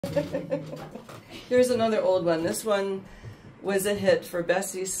Here's another old one. This one was a hit for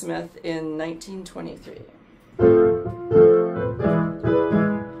Bessie Smith in 1923.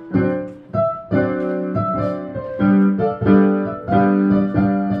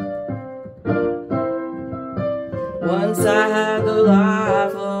 Once I had the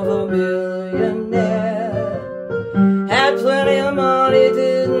life of a millionaire, had plenty of money,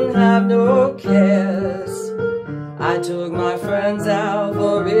 didn't have no cares. I took my friends out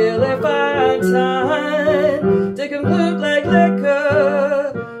for a really fine time, drinking blue black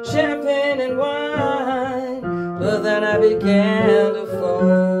liquor, champagne and wine. But then I began to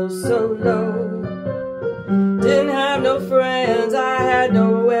fall so low. Didn't have no friends, I had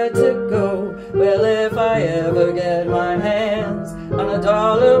nowhere to go. Well, if I ever get my hands on a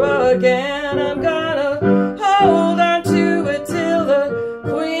dollar again, I'm gonna hold on to it till the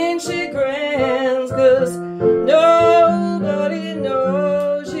queen she grants, 'cause nobody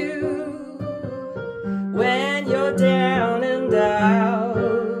knows you when you're down and out.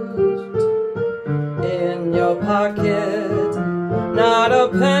 In your pocket, not a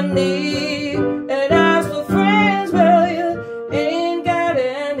penny, and as for friends, well, you ain't got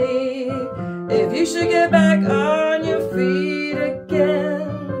any. If you should get back on your feet again,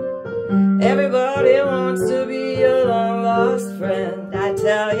 everybody wants to be your long-lost friend. I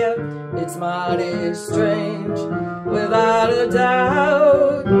tell you, it's mighty strange, without a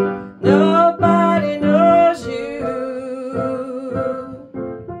doubt. Nobody knows you.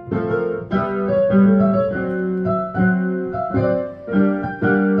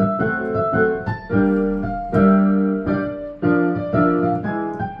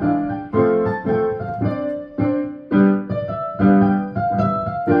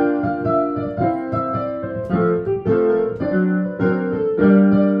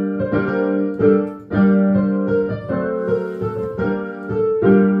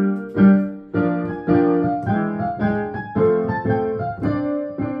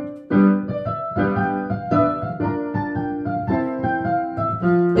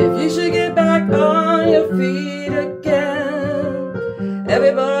 If you should get back on your feet again,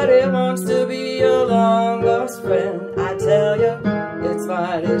 everybody wants to be your long-lost friend. I tell you, it's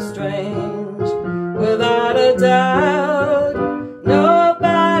mighty strange, without a doubt.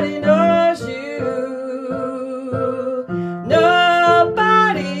 Nobody knows you.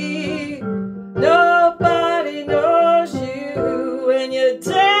 Nobody knows you when you're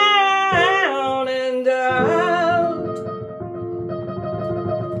down and out.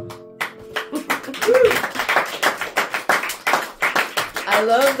 I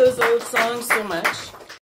love those old songs so much.